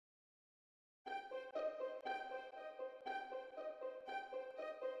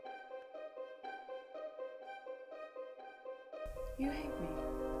You hate me.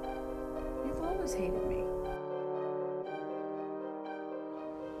 You've always hated me.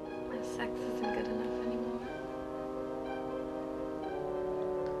 My sex isn't good enough anymore.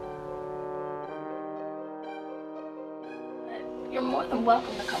 You're more than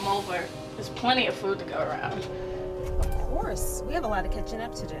welcome to come over. There's plenty of food to go around. Of course. We have a lot of catching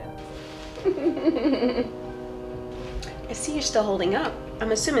up to do. I see you're still holding up.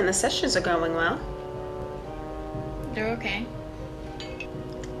 I'm assuming the sessions are going well. They're okay.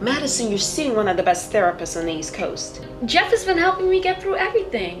 Madison, you're seeing one of the best therapists on the East Coast. Jeff has been helping me get through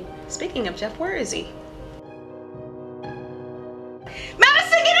everything. Speaking of Jeff, where is he?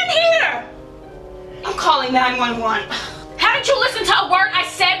 Madison, get in here! I'm calling 911. Haven't you listened to a word I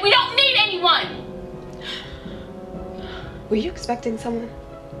said? We don't need anyone! Were you expecting someone?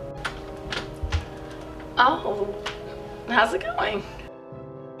 Oh, how's it going?